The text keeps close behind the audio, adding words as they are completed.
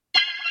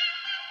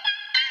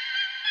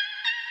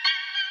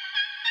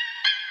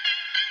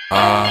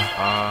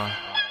Gang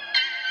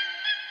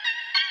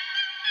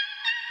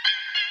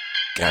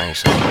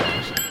signs.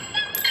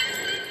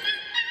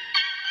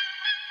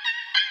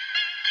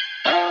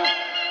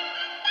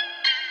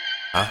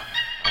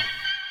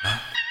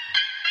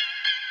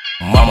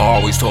 Mama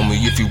always told me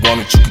if you want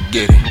it, you could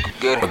get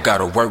it. But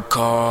gotta work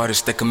hard and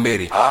stay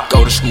committed.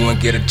 Go to school and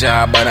get a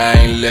job, but I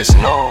ain't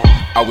listen.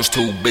 I was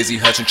too busy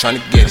hustling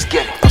trying to get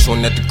it.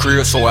 Hustling at the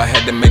crib, so I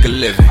had to make a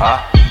living.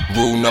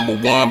 Rule number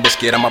one, bitch,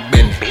 get out my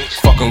business.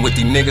 Fucking with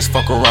these niggas,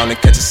 fuck around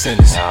and catch a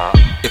sentence.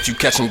 If you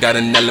catch them,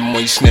 gotta nail them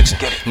when you snitching.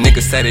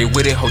 Niggas say they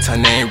with it, whole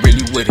time they ain't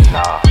really with it.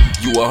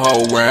 You a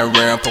hoe,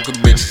 round, poker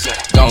bitches.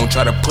 Don't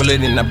try to pull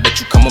it and I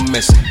bet you come a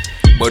missing.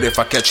 But if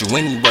I catch you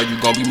anywhere, you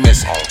gon' be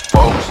missing.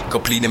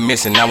 Complete and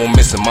missing, I won't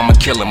miss him. I'ma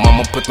kill him,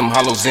 I'ma put them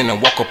hollows in and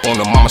walk up on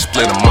them. I'ma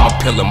split him, I'ma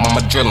pill him,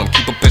 I'ma drill him.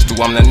 Keep a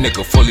pistol, I'm that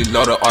nigga, fully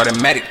loaded,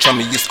 automatic. Tell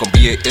me it's gon'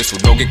 be an issue.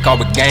 Don't get caught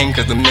with gang,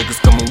 cause them niggas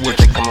coming with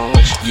you.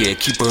 Yeah,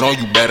 keep it on,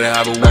 you better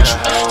have it with you.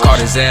 Caught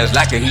his ass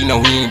like it, he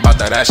know he ain't bout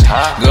that action.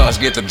 Guns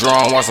get the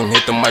drawing, watch him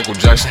hit the Michael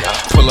Jackson.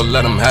 Pull up,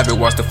 let him have it,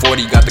 watch the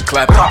 40, got the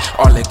clapping.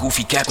 All that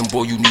goofy capping,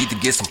 boy, you need to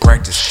get some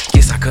practice.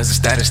 Guess I cause the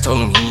status, told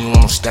him he ain't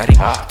want no static.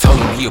 Told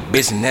him he a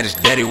bitch and that his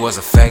daddy was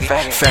a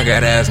faggot.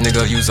 Faggot ass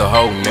nigga, use a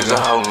hoe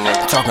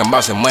nigga. Talking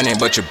about some money,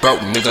 but you broke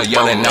nigga.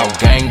 Yelling out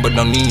gang, but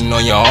no need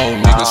on your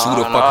own niggas. Who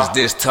the fuck is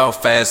this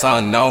tough ass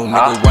unknown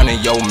nigga? Running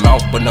your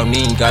mouth, but no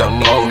need got a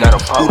blow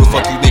nigga. Who the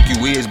fuck you think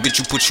you is, bitch?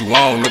 You put you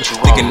on nigga.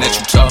 Thinking that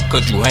you tough,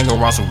 cause you hang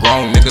around some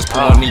grown niggas.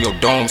 Pulling in your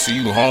dome, see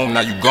you home,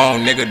 now you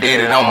gone nigga.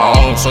 Did it on my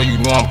own, so you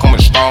know I'm coming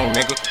strong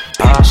nigga.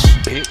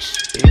 Bitch.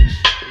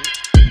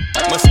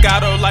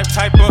 Moscato life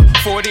typer,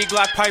 40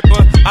 Glock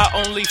piper.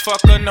 I only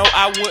fuck her, no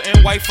I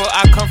wouldn't wife her.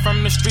 I come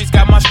from the streets,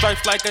 got my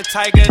stripes like a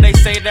tiger. They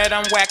say that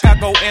I'm whack, I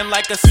go in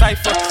like a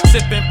cipher.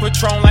 Sipping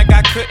Patron like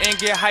I couldn't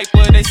get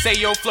hyper. They say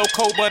your flow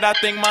cold, but I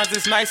think mine's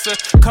is nicer.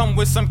 Come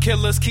with some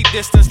killers, keep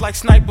distance like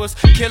snipers.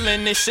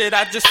 Killing this shit,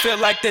 I just feel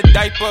like the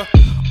diaper.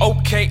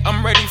 Okay,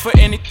 I'm ready for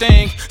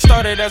anything.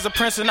 Started as a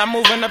prince and I'm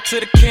moving up to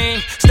the king.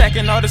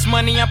 Stacking all this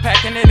money, I'm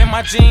packing it in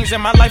my jeans.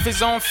 And my life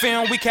is on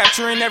film, we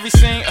capturing every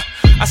scene.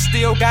 I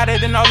still got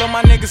it and all of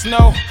my niggas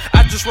know.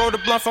 I just rolled a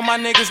blunt for my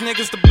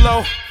niggas to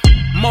blow.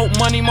 More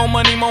money, more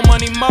money, more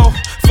money, more.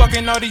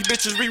 Fucking all these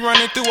bitches,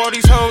 rerunning through all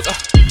these hoes.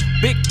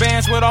 Big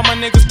bands with all my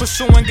niggas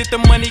pursuing. Get the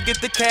money, get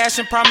the cash,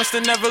 and promise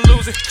to never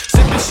lose it.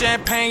 Sipping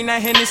champagne,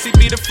 that Hennessy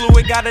be the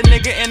fluid. Got a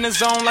nigga in the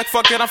zone like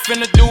fuck it, I'm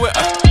finna do it.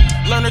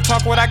 Learn to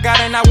talk what I got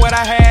and not what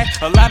I had.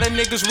 A lot of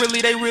niggas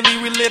they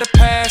really relive the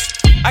past.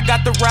 I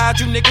got the ride,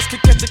 you niggas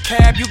could catch a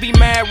cab. You be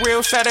mad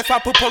real sad if I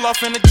pull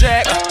off in a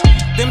jack.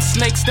 Them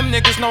snakes, them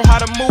niggas know how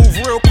to move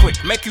real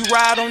quick. Make you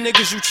ride on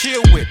niggas you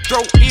chill with.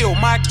 Throat ill,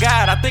 my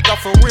God, I think I'm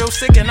for real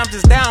sick. And I'm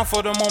just down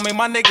for the moment,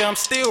 my nigga, I'm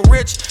still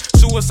rich.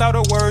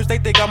 Suicidal words, they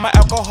think I'm an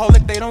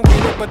alcoholic. They don't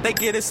get it, but they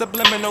get it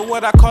subliminal.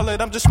 What I call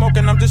it, I'm just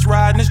smoking, I'm just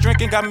riding. This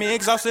drinking got me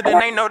exhausted.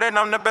 And they know that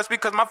I'm the best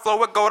because my flow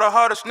would go the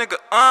hardest, nigga.